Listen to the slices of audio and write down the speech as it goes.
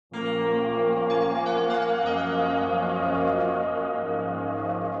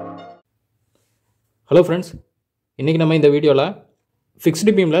Hello friends, இன்னைக்கு நம்ம இந்த வீடியோல fixed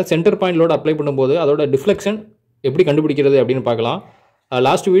beamல center point load apply பண்ணும்போது அதோட deflection எப்படி கண்டுபிடிக்கிறது அப்படினு பார்க்கலாம்.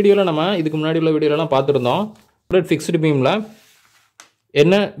 லாஸ்ட் வீடியோல நம்ம இதுக்கு முன்னாடி உள்ள வீடியோலலாம் பார்த்திருந்தோம். fixed beamல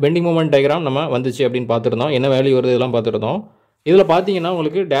என்ன bending moment diagram நம்ம வந்துச்சு அப்படினு பார்த்திருந்தோம். என்ன வேல்யூ வருது இதெல்லாம் பார்த்திருந்தோம். இதுல பாத்தீங்கன்னா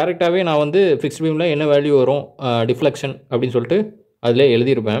உங்களுக்கு டைரக்டாவே நான் வந்து fixed beamல என்ன வேல்யூ வரும் deflection அப்படினு சொல்லிட்டு அதிலே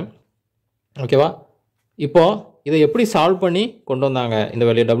எழுதி இருப்பேன். ஓகேவா? இப்போ இதை எப்படி சால்வ் பண்ணி கொண்டு வந்தாங்க இந்த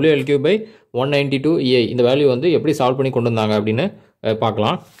வேல்யூ WL3/192 EI இந்த வேல்யூ வந்து எப்படி சால்வ் பண்ணி கொண்டு வந்தாங்க அப்படினு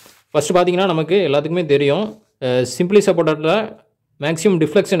பார்க்கலாம். ஃபர்ஸ்ட் பாத்தீங்கன்னா நமக்கு எல்லாத்துக்குமே தெரியும் சிம்பிளி சப்போர்ட்டட்ல மேக்ஸिमम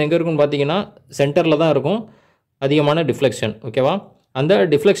டிஃப்ளெக்ஷன் எங்க இருக்குன்னு பாத்தீங்கன்னா சென்டர்ல தான் இருக்கும் அதிகமான டிஃப்ளெக்ஷன். ஓகேவா? அந்த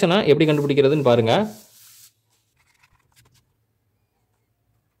டிஃப்ளெக்ஷனை எப்படி கண்டுபிடிக்கிறதுன்னு பாருங்க.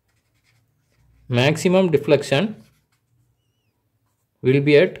 Maximum deflection will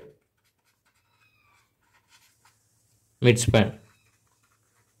be at midspan.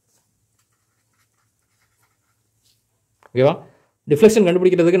 ஓகேவா? டிஃப்ளெக்ஷன்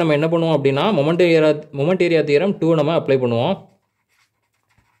கண்டுபிடிக்கிறதுக்கு நம்ம என்ன பண்ணுவோம் அப்படின்னா மொமெண்ட் ஏரியா தியரம் 2 நம்ம அப்ளை பண்ணுவோம்.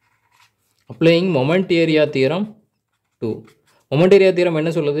 Applying moment area theorem 2. Moment area theorem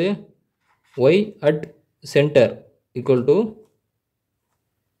என்ன சொல்லுது? y at center equal to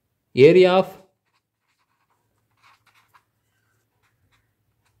area of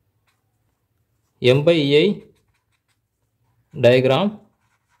M/EI diagram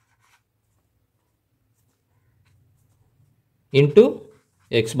into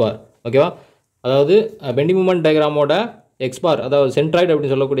x bar. ஓகேவா? அதாவது பெண்டிங் மூமெண்ட் டயகிராமோட x bar அதாவது சென்ட்ராய்டு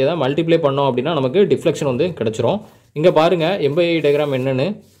அப்படி சொல்லக்கூடியதை மல்டிப்ளை பண்ணோம் அப்படின்னா நமக்கு டிஃப்ளெக்ஷன் வந்து கிடைச்சிரும். இங்க பாருங்க M/EI டயகிராம் என்னன்னு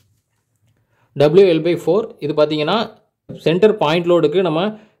WL/4 இது பாத்தீங்கன்னா சென்டர் பாயிண்ட் லோடுக்கு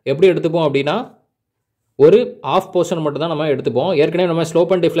நம்ம எப்படி எடுத்துப்போம் அப்படின்னா ஒரு ஆஃப் போர்ஷன் மட்டும் தான் நம்ம எடுத்துப்போம். ஏற்கனவே நம்ம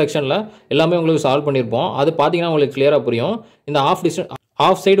ஸ்லோப் அண்ட் டிஃப்ளெக்ஷன்ல எல்லாமே உங்களுக்கு சால்வ் பண்ணியிருப்போம். அது பார்த்தீங்கன்னா உங்களுக்கு கிளியரா புரியும். இந்த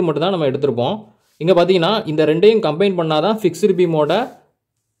ஆஃப் சைடு மட்டும் தான் நம்ம எடுத்திருப்போம். இங்க பார்த்தீங்கன்னா இந்த ரெண்டையும் கம்பைன் பண்ணாதான் ஃபிக்ஸ்டு பீமோட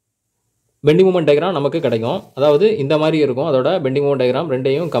பெண்டிங் மூமெண்ட் டயகிராம் நமக்கு கிடைக்கும். அதாவது இந்த மாதிரி இருக்கும் அதோட பெண்டிங் மூமெண்ட் டயகிராம்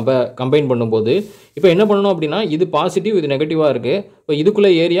ரெண்டையும் கம்பைன் பண்ணும்போது இப்போ என்ன பண்ணணும் அப்படின்னா இது பாசிட்டிவ் இது நெகட்டிவா இருக்கு. இப்போ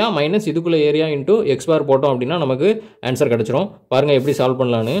இதுக்குள்ள ஏரியா மைனஸ் இதுக்குள்ள ஏரியா இன்டூ எக்ஸ் பார் போட்டோம் அப்படின்னா நமக்கு ஆன்சர் கிடைச்சிரும். பாருங்க எப்படி சால்வ்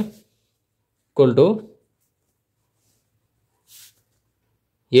பண்ணலான்னு. Equal to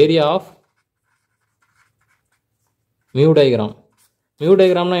area of mu diagram. mu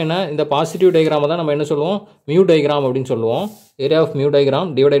diagramனா என்ன? இந்த பாசிட்டிவ் டயகிராமை தான் நம்ம என்ன சொல்லுவோம்? mu diagram அப்படினு சொல்லுவோம். area of mu diagram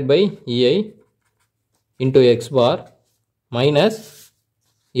divided by EI into x bar minus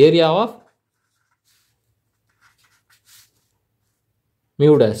area of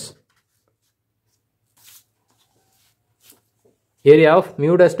mu dash. area of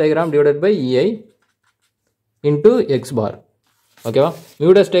mu dash diagram divided by EI into x bar. ஓகேவா? Mu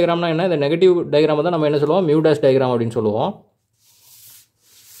dash டயகிராம்னா என்ன? இந்த negative diagram தான் நம்ம என்ன சொல்லுவோம்? Mu dash diagram அப்படின்னு சொல்லுவோம்.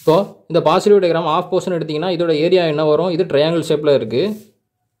 இப்போ இந்த பாசிட்டிவ் டயகிராம் ஆஃப் போர்ஷன் எடுத்தீங்கன்னா இதோட ஏரியா என்ன வரும்? இது ட்ரையாங்கிள் ஷேப்ல இருக்கு.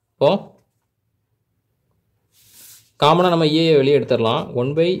 இப்போ காமனா நம்ம EI வெளியே எடுத்துடலாம்.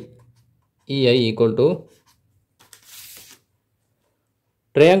 1/EI ஈக்குவல் டு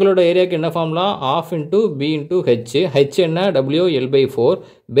ட்ரையாங்கிளோட ஏரியாக்கு என்ன formula? Of into B into H. H என்ன? WL/4.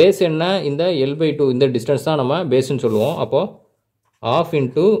 பேஸ் என்ன? இந்த L/2 இந்த டிஸ்டன்ஸ் தான் நம்ம பேஸ்ன்னு சொல்லுவோம். அப்போ ஆஃப்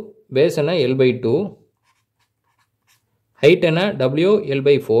இன்டூ பேஸ் என்ன? L/2. ஹைட் என்ன?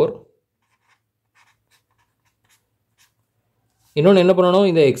 WL/4. இன்னொன்று என்ன பண்ணணும்?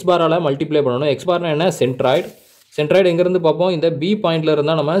 இந்த எக்ஸ் பாரால மல்டிப்ளை பண்ணணும். எக்ஸ் பார்னா என்ன? சென்ட்ராய்டு. சென்ட்ராய்டு எங்கேருந்து பார்ப்போம்? இந்த B பாயிண்ட்ல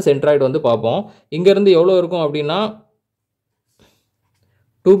இருந்தால் நம்ம சென்ட்ராய்டு வந்து பார்ப்போம். இங்கேருந்து எவ்வளோ இருக்கும் அப்படின்னா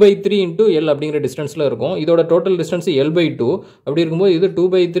 2/3 இன்டூ L அப்படிங்கிற டிஸ்டன்ஸில் இருக்கும். இதோட டோட்டல் டிஸ்டன்ஸ் L/2 அப்படி இருக்கும்போது இது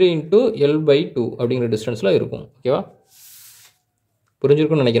 2/3 இன்டூ L/2 அப்படிங்கிற டிஸ்டன்ஸில் இருக்கும். ஓகேவா?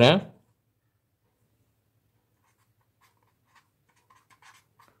 புரிஞ்சிருக்கும்னு நினைக்கிறேன்.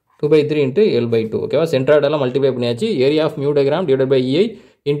 (2/3 × L/2). ஓகேவா? சென்ட்ராய்டெல்லாம் மல்டிப்ளை பண்ணியாச்சு. Area of mu diagram divided by EI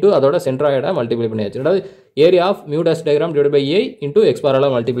into அதோட சென்ட்ராய்டை மல்டிப்ளை பண்ணியாச்சு. அதாவது area of mu dash diagram divided by EI into X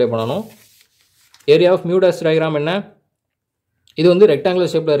பாரால multiply பண்ணணும். Area of mu dash diagram என்ன? இது வந்து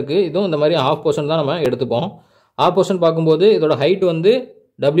ரெக்டாங்குலர் ஷேப்ல இருக்கு. இதுவும் இந்த மாதிரி ஆஃப் போர்ஷன் தான் நம்ம எடுத்துப்போம். ஆஃப் போர்ஷன் பார்க்கும்போது இதோட ஹைட் வந்து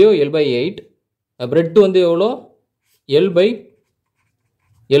WL/8. பிரெட் வந்து எவ்வளோ? L/2.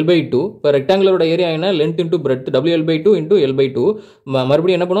 இப்போ ரெக்டாங்குலரோட ஏரியா என்ன? Length into bread WL/2 into L/2.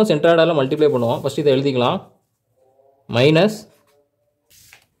 மறுபடியும் என்ன பண்ணுவோம்? சென்ட்ராய்டால மல்டிப்ளை பண்ணுவோம். ஃபர்ஸ்ட் இதை எழுதிக்கலாம். Minus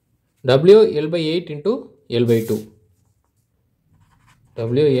WL/8 into L/2.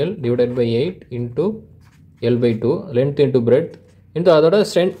 WL divided by 8 into L/2 length into bread into அதோட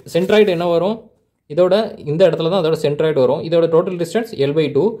சென்ட்ராய்டு என்ன வரும்? இதோட இந்த இடத்துல தான் அதோட சென்ட்ராய்டு வரும். இதோட டோட்டல் டிஸ்டன்ஸ்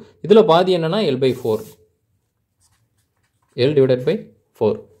L/2. இதில் பாதி என்னன்னா L/4. L divided by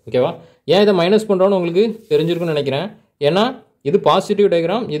 4. ஓகேவா? ஏன் இதை மைனஸ் பண்ணுறோன்னு உங்களுக்கு தெரிஞ்சிருக்குன்னு நினைக்கிறேன். ஏன்னா இது பாசிட்டிவ்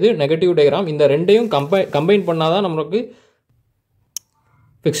டயக்ராம், இது நெகட்டிவ் டயக்ராம். இந்த ரெண்டையும் கம்பைன் பண்ணால் தான் நமக்கு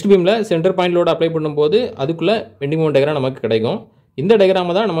fixed பீமில் centre point load apply பண்ணும்போது அதுக்குள்ளே பெண்டிங் மொமெண்ட் டயக்ராம் நமக்கு கிடைக்கும். இந்த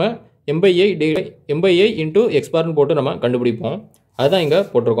டயக்ராமை தான் நம்ம M/I இன்ட்டு எக்ஸ் பார்னு போட்டு நம்ம கண்டுபிடிப்போம். அதுதான் இங்கே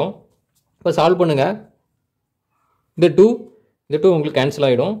போட்டிருக்கோம். இப்போ சால்வ் பண்ணுங்கள். இந்த டூ உங்களுக்கு கேன்சல்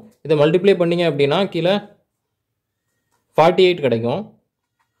ஆகிடும். இதை மல்டிப்ளை பண்ணிங்க அப்படின்னா கீழே 48 கிடைக்கும்.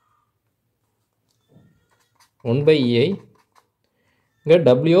 1/EI இங்கே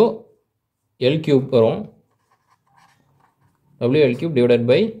WL³ வரும். WL³ டிவைடட்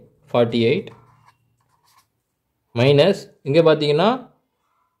பை 48 மைனஸ் இங்கே பார்த்தீங்கன்னா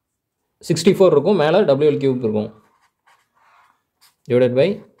 64 இருக்கும், மேலே WL³ இருக்கும், டிவைடட் பை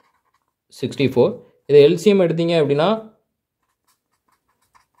 64. இதை எல்சிஎம் எடுத்தீங்க அப்படின்னா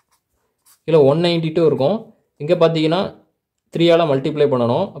கீழே 192 இருக்கும். இங்கே பார்த்தீங்கன்னா 3ஆல் மல்டிப்ளை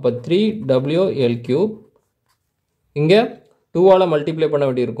பண்ணணும். அப்போ 3WL³ இங்கே 2ஆல் மல்டிப்ளை பண்ண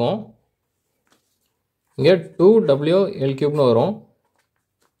வேண்டியிருக்கும். இங்கே 2WL³ வரும்.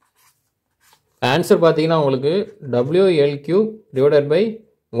 ஆன்சர் பார்த்தீங்கன்னா உங்களுக்கு WL³ டிவைடட் பை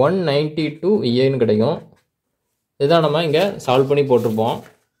 192 EIன்னு கிடைக்கும். இதுதான் நம்ம இங்கே சால்வ் பண்ணி போட்டிருப்போம்.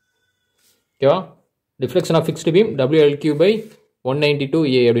 ஓகேவா? Deflection of fixed beam WL³ by 192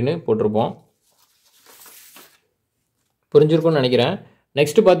 EI அப்படின்னு போட்டிருப்போம். புரிஞ்சிருக்கும்னு நினைக்கிறேன்.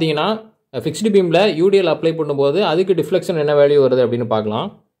 நெக்ஸ்ட் பார்த்தீங்கன்னா ஃபிக்ஸ்டு பீமில் UDL அப்ளை பண்ணும்போது அதுக்கு டிஃப்ளெக்ஷன் என்ன வேல்யூ வருது அப்படின்னு பார்க்கலாம்.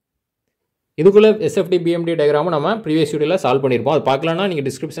 இதுக்குள்ளே SFD BMD டயக்ராமும் நம்ம ப்ரீவியஸ் வீடியோவில் சால்வ் பண்ணியிருப்போம். அது பார்க்கலன்னா நீங்கள்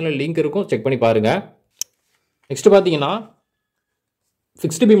டிஸ்கிரிப்ஷனில் லிங்க் இருக்கும், செக் பண்ணி பாருங்கள். நெக்ஸ்ட் பார்த்தீங்கன்னா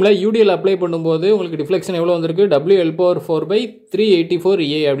ஃபிக்ஸ்டு பீமில் UDL அப்ளை பண்ணும்போது உங்களுக்கு டிஃப்ளெக்ஷன் எவ்வளோ வந்திருக்கு? WL/4/384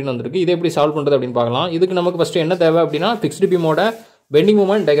 EI அப்படின்னு வந்திருக்கு. இதை எப்படி சால்வ் பண்ணுறது அப்படின்னு பார்க்கலாம். இதுக்கு நமக்கு ஃபஸ்ட்டு என்ன தேவை அப்படின்னா ஃபிக்ஸ்டு பீமோட பெண்டிங்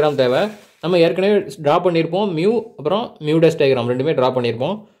மூமெண்ட் டயக்ராம் தேவை. நம்ம ஏற்கனவே ட்ரா பண்ணியிருப்போம். மியூ அப்புறம் மியூ டேஷ் டயக்ராம் ரெண்டுமே ட்ரா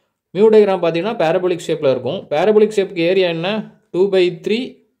பண்ணியிருப்போம். மியூ டயக்ராம் பார்த்தீங்கன்னா பேரபோலிக் ஷேப்பில் இருக்கும். பேரபோலிக் ஷேப்புக்கு ஏரியா என்ன?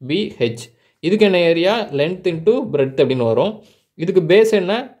 2/3BH. இதுக்கு என்ன ஏரியா? லென்த் இன்ட்டு பிரெட் அப்படின்னு வரும். இதுக்கு பேஸ்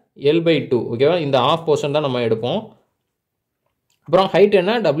என்ன? L/2. ஓகேவா? இந்த ஆஃப் போர்ஷன் தான் நம்ம எடுப்போம். அப்புறம் ஹைட்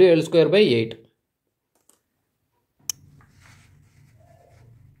என்ன? WL²/8.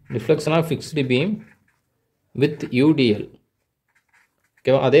 Deflection of fixed beam with UDL.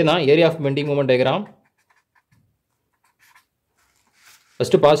 ஓகேவா? அதே தான் area of bending moment diagram.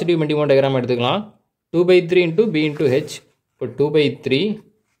 First positive bending moment diagram எடுத்துக்கலாம். 2/3 இன்ட்டு B இன்ட்டு H. இப்போ 2/3.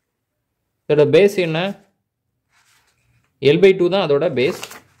 இதோட பேஸ் என்ன? L/2 தான் அதோட பேஸ்.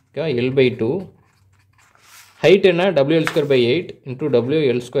 ஓகேவா? L/2. ஹைட் என்ன? WL²/8 into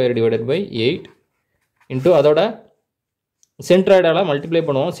WL² divided by 8 into அதோட சென்ட்ராய்டால் மல்டிப்ளை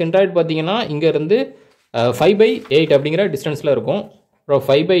பண்ணுவோம். சென்ட்ராய்டு பார்த்தீங்கன்னா இங்கேருந்து 5/8 அப்படிங்கிற டிஸ்டன்ஸில் இருக்கும். அப்புறம்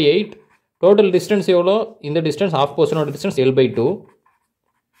 5/8 டோட்டல் டிஸ்டன்ஸ் எவ்வளோ? இந்த டிஸ்டன்ஸ் ஆஃப் போர்ஷனோட டிஸ்டன்ஸ் L/2.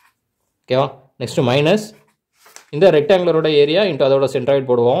 ஓகேவா? நெக்ஸ்ட்டு மைனஸ் இந்த ரெக்டாங்குலரோட ஏரியா இன்ட்டு அதோட சென்ட்ராய்டு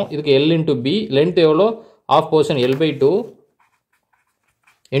போடுவோம். இதுக்கு L இன்ட்டு B. லென்த் எவ்வளோ? Of portion L/2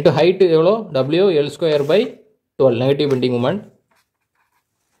 into height எவ்வளோ? WL²/12 negative bending moment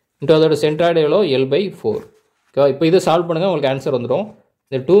into அதோட சென்ட்ராய்டு எவ்வளோ? L/4. ஓகேவா? இப்போ இதை சால்வ் பண்ணுங்கள், உங்களுக்கு ஆன்சர் வந்துடும்.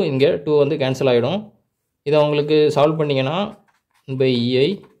 இந்த 2 இங்கே 2 வந்து கேன்சல் ஆகிடும். இதை உங்களுக்கு சால்வ் பண்ணிங்கன்னா 1/EI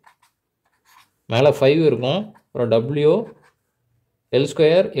மேலே 5 இருக்கும். அப்புறம் WL²L³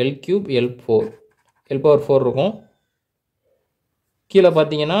 L/4 இருக்கும். கீழே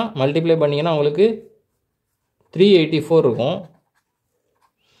பார்த்தீங்கன்னா மல்டிப்ளை பண்ணிங்கன்னா உங்களுக்கு 384 இருக்கும்.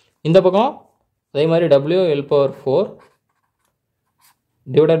 இந்த பக்கம் அதே மாதிரி WL/4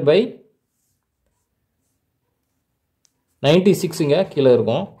 டிவைடட் பை 96 இங்கே கீழே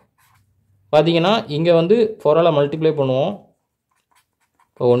இருக்கும். பார்த்தீங்கன்னா இங்கே வந்து 4ஆல் மல்டிப்ளை பண்ணுவோம்.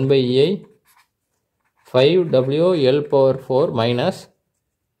 இப்போ 1/EI 5WL/4 minus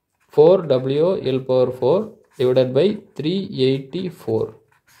 4WL/4 divided by 384.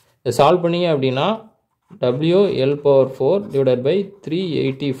 இதை சால்வ் பண்ணிங்க அப்படின்னா WL/4 டிவைடட் பை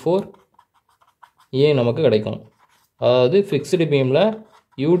 384 நமக்கு கிடைக்கும். அதாவது ஃபிக்ஸ்டு பீமில்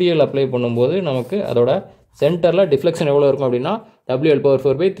UDL அப்ளை பண்ணும்போது நமக்கு அதோட சென்டரில் டிஃப்ளெக்ஷன் எவ்வளோ இருக்கும் அப்படின்னா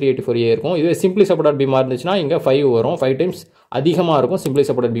WL/4/384 இருக்கும். இதுவே சிம்பிளி சப்போர்ட்டட் பீமாக இருந்துச்சுன்னா இங்கே 5 வரும். 5 டைம்ஸ் அதிகமாக இருக்கும் சிம்பிளி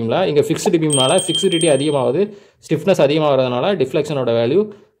சப்போர்ட்டட் பீமில். இங்கே ஃபிக்ஸ்டு பீம்னால ஃபிக்ஸிடிட்டி அதிகமாகுது, ஸ்டிஃப்னஸ் அதிகமாகிறதுனால டிஃப்ளெக்ஷனோட வேல்யூ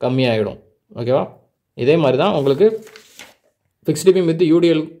கம்மியாகிடும். ஓகேவா? இதே மாதிரி தான் உங்களுக்கு fixed beam with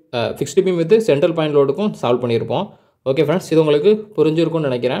UDL fixed beam with central point லோடுக்கும் solve பண்ணியிருப்போம். ஓகே ஃப்ரெண்ட்ஸ், இது உங்களுக்கு புரிஞ்சிருக்கும்னு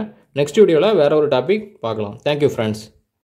நினைக்கிறேன். நெக்ஸ்ட் வீடியோவில் வேறு ஒரு டாபிக் பார்க்கலாம். Thank you friends.